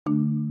As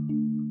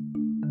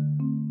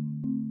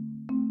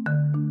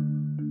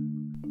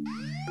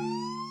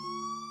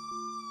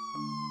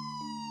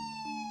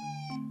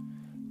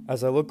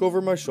I look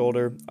over my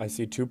shoulder, I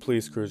see two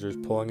police cruisers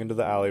pulling into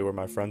the alley where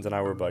my friends and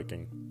I were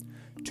biking.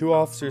 Two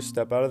officers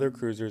step out of their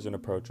cruisers and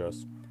approach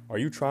us. "Are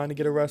you trying to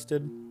get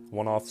arrested?"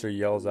 One officer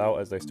yells out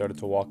as they started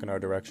to walk in our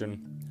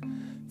direction.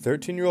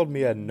 13-year-old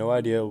me had no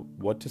idea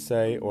what to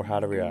say or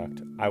how to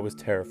react. I was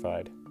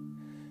terrified.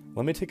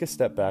 Let me take a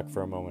step back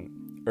for a moment.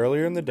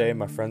 Earlier in the day,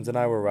 my friends and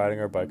I were riding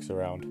our bikes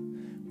around.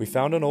 We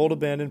found an old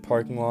abandoned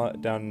parking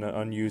lot down an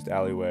unused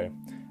alleyway.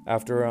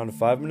 After around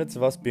 5 minutes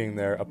of us being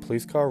there, a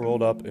police car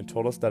rolled up and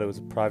told us that it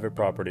was private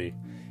property.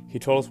 He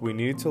told us we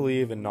needed to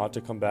leave and not to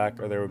come back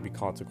or there would be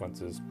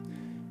consequences.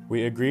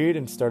 We agreed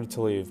and started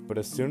to leave, but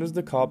as soon as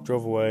the cop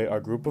drove away, our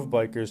group of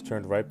bikers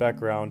turned right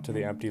back around to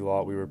the empty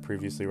lot we were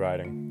previously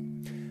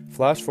riding.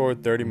 Flash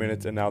forward 30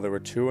 minutes and now there were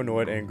two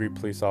annoyed, angry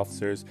police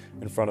officers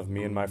in front of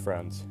me and my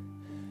friends.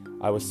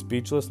 I was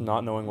speechless,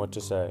 not knowing what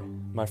to say.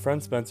 My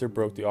friend Spencer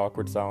broke the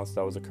awkward silence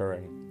that was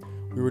occurring.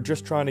 "We were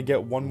just trying to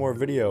get one more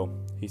video,"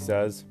 he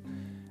says.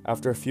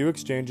 After a few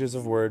exchanges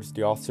of words,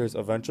 the officers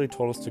eventually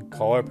told us to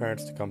call our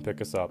parents to come pick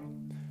us up.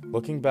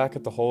 Looking back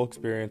at the whole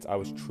experience, I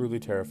was truly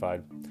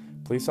terrified.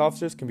 Police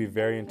officers can be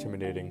very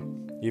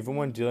intimidating, even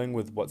when dealing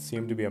with what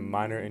seemed to be a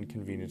minor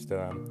inconvenience to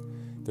them.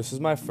 This was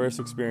my first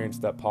experience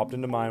that popped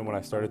into mind when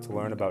I started to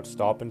learn about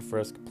stop and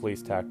frisk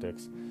police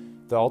tactics.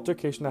 The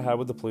altercation I had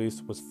with the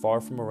police was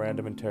far from a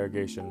random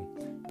interrogation,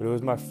 but it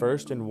was my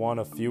first and one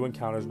of few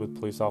encounters with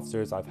police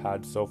officers I've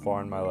had so far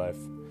in my life.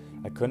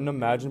 I couldn't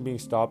imagine being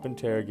stopped and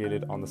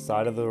interrogated on the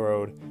side of the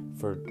road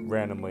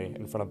randomly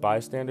in front of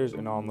bystanders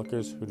and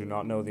onlookers who do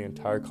not know the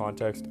entire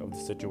context of the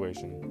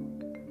situation.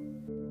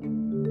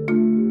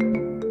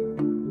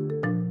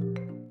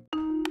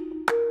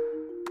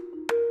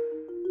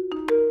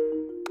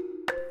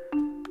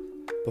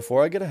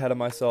 Before I get ahead of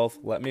myself,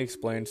 let me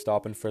explain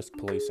stop and frisk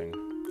policing.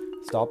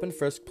 Stop and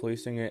frisk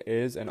policing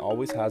is and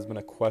always has been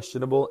a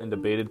questionable and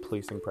debated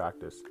policing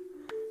practice.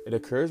 It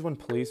occurs when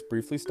police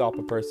briefly stop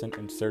a person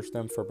and search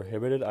them for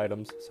prohibited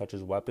items such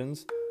as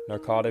weapons,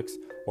 narcotics,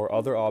 or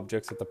other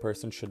objects that the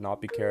person should not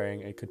be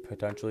carrying and could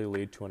potentially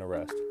lead to an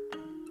arrest.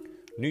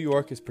 New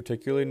York is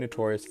particularly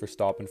notorious for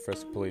stop and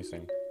frisk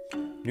policing.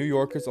 New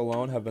Yorkers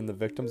alone have been the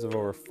victims of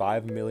over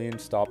 5 million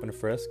stop and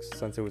frisks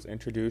since it was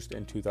introduced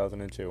in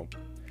 2002.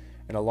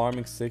 An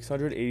alarming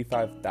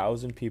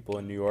 685,000 people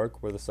in New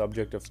York were the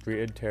subject of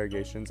street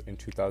interrogations in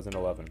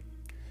 2011.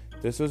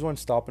 This was when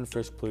stop and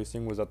frisk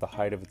policing was at the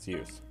height of its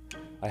use.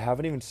 I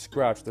haven't even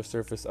scratched the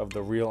surface of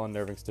the real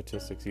unnerving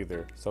statistics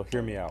either, so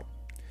hear me out.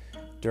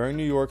 During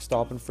New York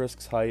stop and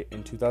frisk's height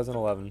in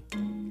 2011,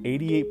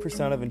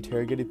 88% of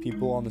interrogated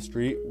people on the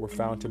street were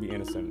found to be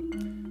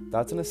innocent.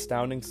 That's an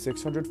astounding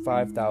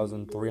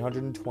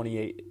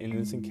 605,328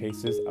 innocent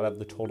cases out of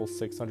the total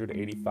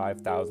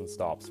 685,000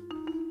 stops.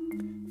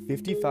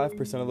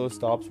 55% of those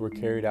stops were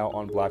carried out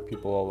on black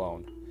people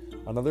alone.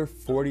 Another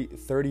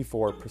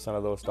 34%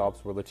 of those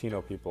stops were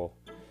Latino people.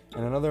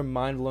 And another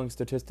mind-blowing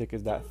statistic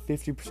is that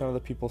 50% of the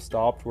people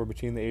stopped were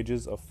between the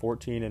ages of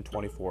 14 and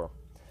 24.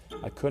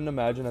 I couldn't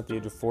imagine at the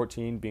age of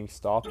 14 being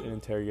stopped and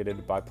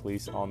interrogated by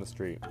police on the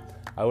street.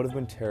 I would have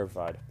been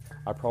terrified.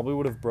 I probably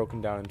would have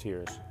broken down in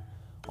tears.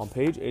 On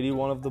page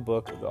 81 of the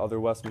book, The Other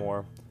Wes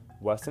Moore,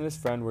 Wes and his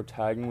friend were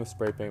tagging with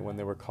spray paint when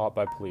they were caught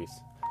by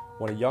police.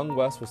 When a young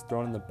Wes was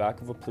thrown in the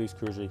back of a police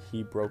cruiser,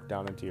 he broke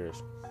down in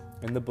tears.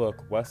 In the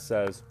book, Wes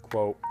says,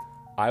 quote,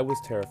 "I was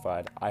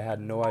terrified. I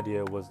had no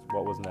idea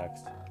what was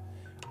next."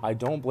 I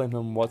don't blame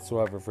him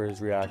whatsoever for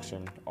his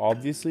reaction.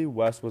 Obviously,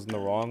 Wes was in the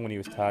wrong when he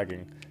was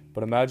tagging,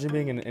 but imagine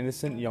being an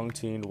innocent young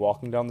teen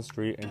walking down the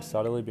street and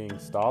suddenly being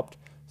stopped,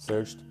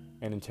 searched,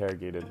 and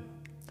interrogated.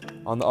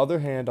 On the other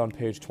hand, on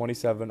page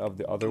 27 of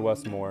The Other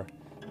Wes Moore,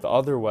 the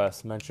other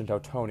Wes mentioned how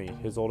Tony,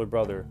 his older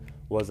brother,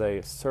 was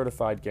a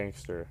certified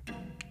gangster.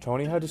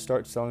 Tony had to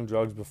start selling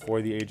drugs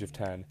before the age of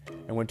 10,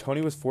 and when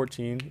Tony was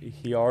 14,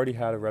 he already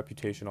had a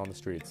reputation on the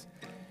streets.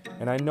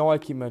 And I know I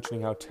keep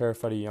mentioning how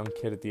terrified a young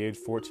kid at the age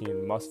of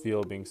 14 must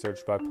feel being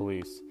searched by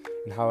police,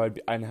 and how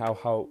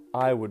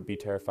I would be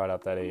terrified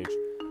at that age.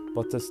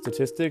 But the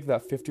statistic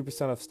that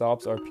 50% of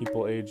stops are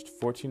people aged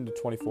 14 to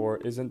 24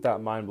 isn't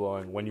that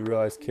mind-blowing when you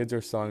realize kids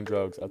are selling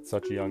drugs at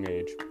such a young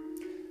age.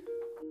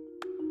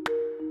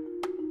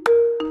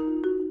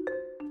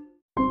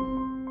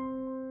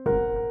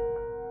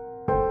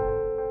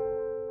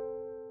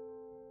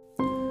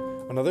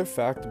 Another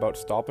fact about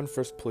stop and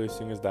frisk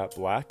policing is that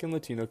black and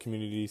Latino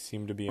communities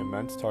seem to be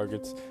immense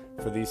targets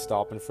for these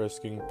stop and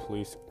frisking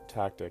police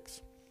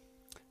tactics.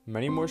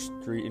 Many more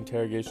street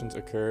interrogations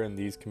occur in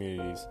these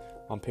communities.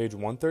 On page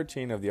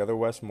 113 of The Other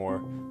Wes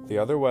Moore, the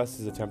other Wes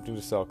is attempting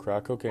to sell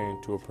crack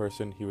cocaine to a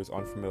person he was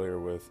unfamiliar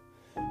with.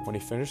 When he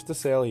finished the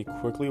sale, he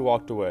quickly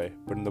walked away,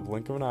 but in the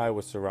blink of an eye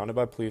was surrounded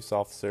by police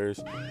officers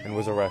and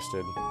was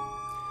arrested.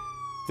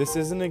 This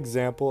is an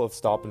example of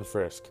stop and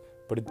frisk,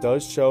 but it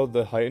does show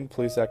the heightened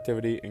police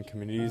activity in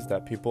communities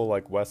that people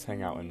like Wes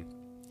hang out in.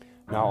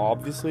 Now,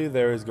 obviously,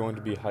 there is going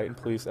to be heightened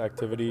police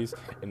activities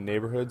in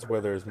neighborhoods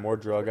where there is more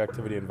drug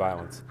activity and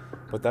violence,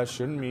 but that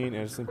shouldn't mean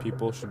innocent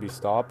people should be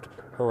stopped,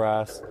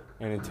 harassed,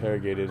 and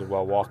interrogated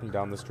while walking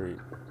down the street.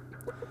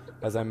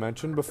 As I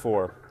mentioned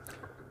before,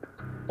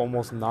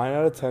 almost 9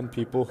 out of 10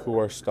 people who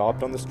are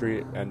stopped on the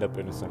street end up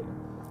innocent.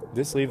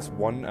 This leaves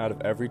 1 out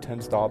of every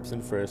 10 stops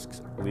and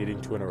frisks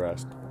leading to an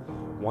arrest.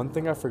 One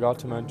thing I forgot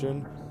to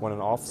mention, when an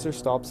officer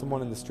stops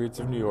someone in the streets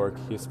of New York,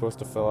 he is supposed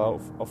to fill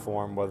out a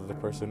form whether the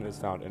person is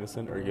found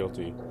innocent or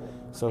guilty.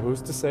 So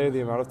who's to say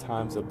the amount of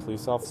times a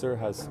police officer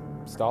has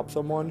stopped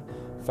someone,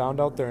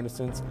 found out their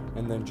innocence,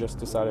 and then just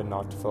decided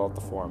not to fill out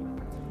the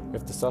form?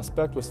 If the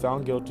suspect was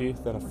found guilty,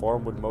 then a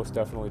form would most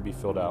definitely be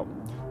filled out.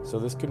 So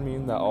this could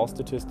mean that all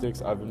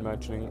statistics I've been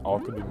mentioning all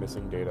could be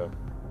missing data.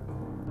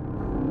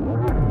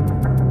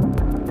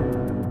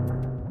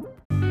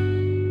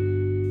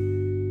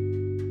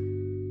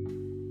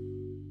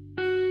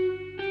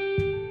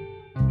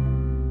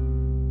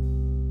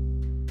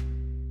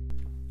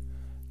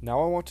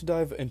 Now I want to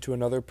dive into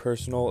another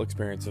personal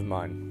experience of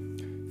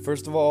mine.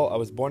 First of all, I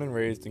was born and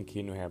raised in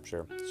Keene, New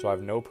Hampshire, so I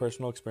have no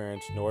personal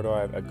experience, nor do I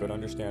have a good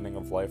understanding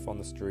of life on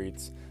the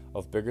streets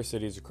of bigger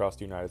cities across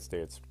the United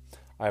States.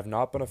 I have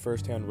not been a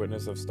first-hand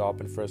witness of stop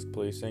and frisk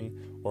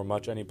policing, or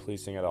much any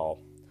policing at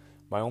all.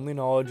 My only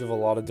knowledge of a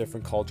lot of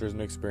different cultures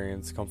and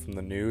experience come from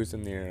the news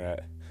and the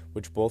internet,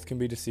 which both can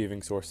be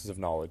deceiving sources of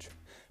knowledge.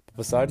 But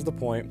besides the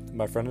point,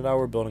 my friend and I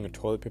were building a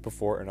toilet paper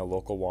fort in a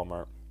local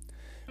Walmart.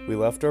 We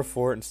left our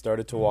fort and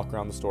started to walk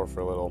around the store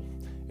for a little.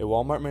 A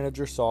Walmart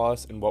manager saw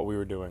us and what we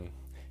were doing.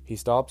 He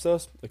stops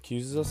us,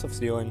 accuses us of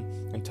stealing,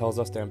 and tells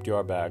us to empty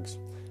our bags.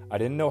 I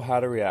didn't know how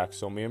to react,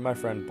 so me and my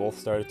friend both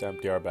started to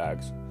empty our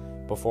bags.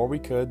 Before we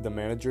could, the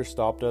manager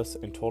stopped us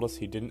and told us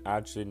he didn't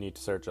actually need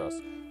to search us.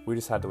 We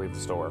just had to leave the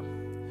store.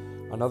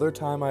 Another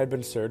time I had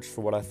been searched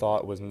for what I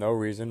thought was no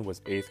reason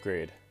was 8th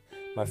grade.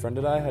 My friend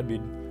had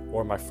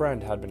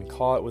been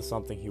caught with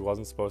something he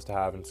wasn't supposed to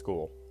have in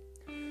school.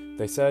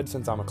 They said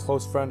since I'm a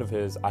close friend of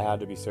his, I had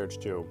to be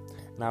searched too,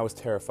 and I was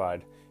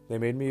terrified. They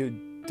made me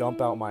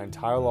dump out my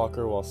entire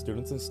locker while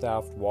students and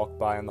staff walked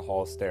by in the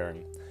hall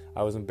staring.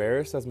 I was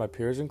embarrassed as my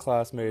peers and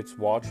classmates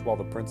watched while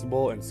the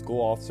principal and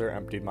school officer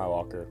emptied my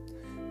locker.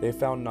 They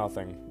found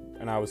nothing,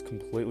 and I was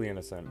completely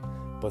innocent.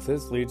 But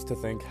this leads to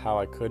think how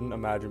I couldn't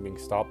imagine being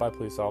stopped by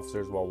police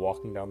officers while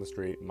walking down the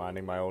street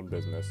minding my own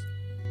business.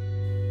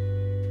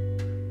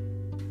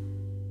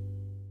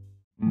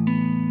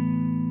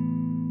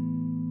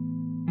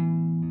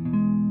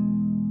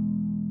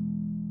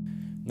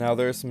 Now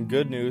there is some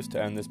good news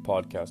to end this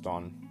podcast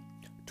on.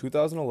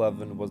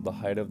 2011 was the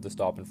height of the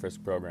stop and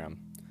frisk program.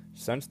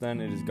 Since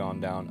then, it has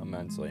gone down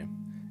immensely.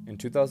 In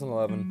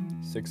 2011,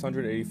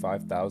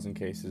 685,000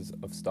 cases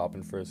of stop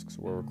and frisks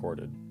were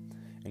recorded.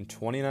 In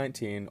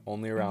 2019,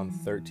 only around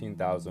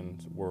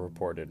 13,000 were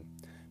reported.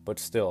 But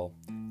still,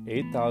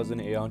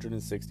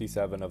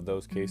 8,867 of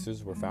those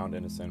cases were found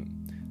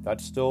innocent.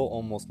 That's still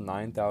almost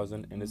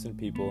 9,000 innocent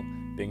people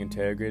being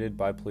interrogated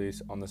by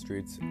police on the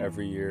streets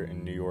every year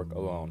in New York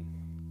alone.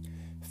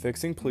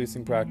 Fixing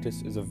policing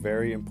practice is a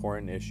very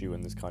important issue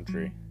in this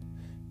country.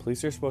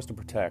 Police are supposed to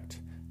protect,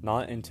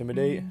 not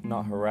intimidate,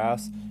 not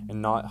harass,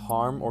 and not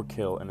harm or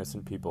kill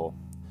innocent people.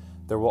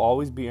 There will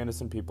always be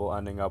innocent people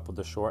ending up with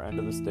the short end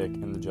of the stick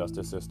in the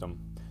justice system,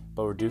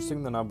 but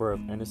reducing the number of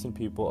innocent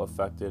people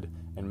affected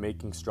and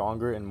making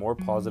stronger and more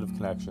positive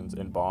connections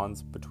and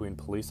bonds between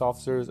police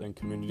officers and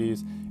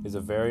communities is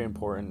a very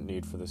important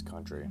need for this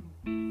country.